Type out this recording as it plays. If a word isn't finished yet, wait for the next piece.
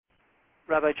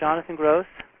Rabbi Jonathan Gross,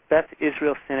 Beth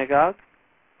Israel Synagogue.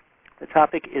 The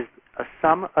topic is a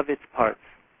sum of its parts.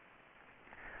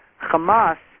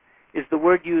 Hamas is the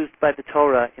word used by the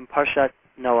Torah in Parshat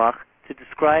Noach to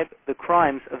describe the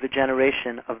crimes of the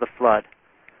generation of the flood.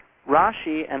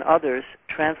 Rashi and others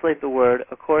translate the word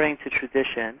according to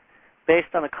tradition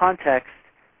based on the context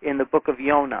in the book of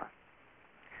Yonah.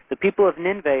 The people of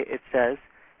Nineveh, it says,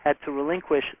 had to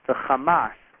relinquish the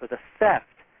Hamas, or the theft,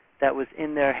 that was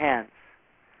in their hands.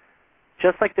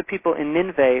 Just like the people in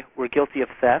Nineveh were guilty of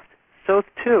theft, so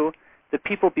too the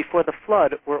people before the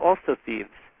flood were also thieves.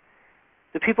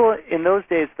 The people in those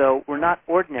days, though, were not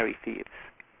ordinary thieves.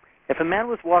 If a man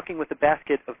was walking with a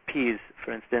basket of peas,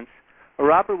 for instance, a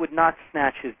robber would not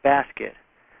snatch his basket.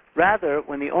 Rather,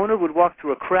 when the owner would walk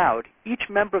through a crowd, each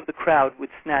member of the crowd would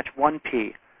snatch one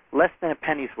pea, less than a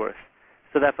penny's worth,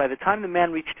 so that by the time the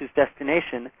man reached his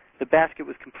destination, the basket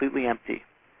was completely empty.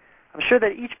 I'm sure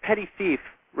that each petty thief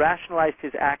rationalized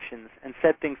his actions and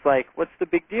said things like, "What's the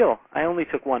big deal? I only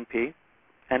took one pea,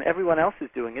 and everyone else is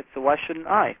doing it, so why shouldn't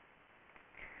I?"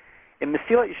 In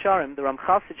Mesilat Yesharim, the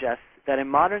Ramchal suggests that in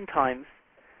modern times,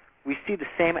 we see the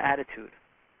same attitude.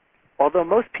 Although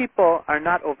most people are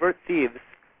not overt thieves,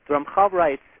 the Ramchal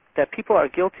writes that people are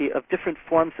guilty of different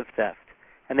forms of theft,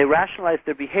 and they rationalize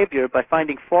their behavior by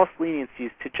finding false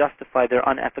leniencies to justify their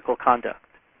unethical conduct.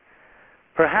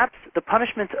 Perhaps the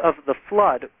punishment of the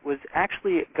flood was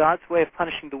actually God's way of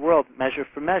punishing the world measure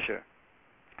for measure.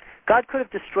 God could have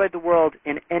destroyed the world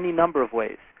in any number of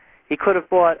ways. He could have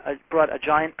brought a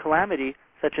giant calamity,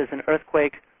 such as an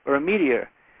earthquake or a meteor,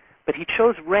 but he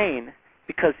chose rain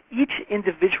because each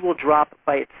individual drop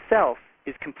by itself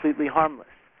is completely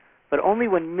harmless. But only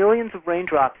when millions of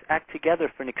raindrops act together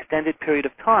for an extended period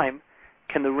of time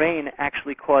can the rain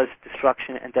actually cause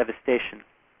destruction and devastation.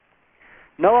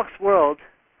 Noah's world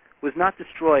was not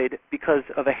destroyed because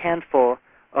of a handful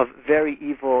of very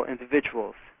evil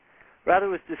individuals. Rather, it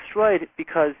was destroyed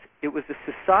because it was a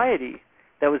society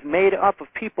that was made up of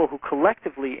people who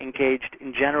collectively engaged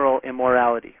in general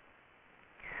immorality.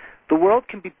 The world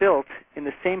can be built in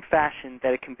the same fashion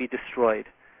that it can be destroyed,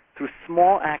 through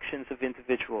small actions of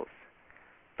individuals.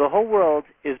 The whole world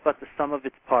is but the sum of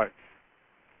its parts.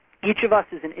 Each of us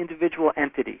is an individual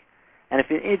entity, and if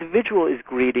an individual is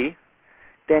greedy,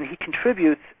 then he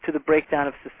contributes to the breakdown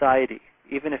of society,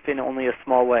 even if in only a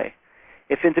small way.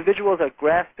 If individuals are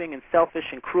grasping and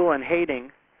selfish and cruel and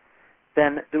hating,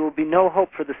 then there will be no hope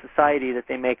for the society that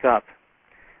they make up.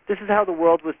 This is how the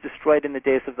world was destroyed in the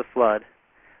days of the flood.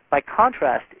 By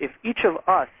contrast, if each of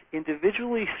us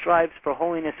individually strives for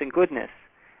holiness and goodness,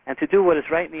 and to do what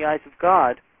is right in the eyes of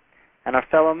God and our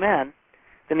fellow man,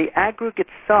 then the aggregate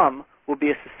sum will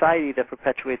be a society that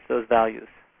perpetuates those values.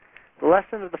 The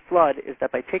lesson of the flood is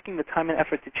that by taking the time and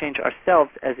effort to change ourselves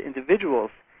as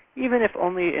individuals, even if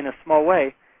only in a small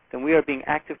way, then we are being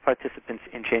active participants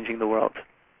in changing the world.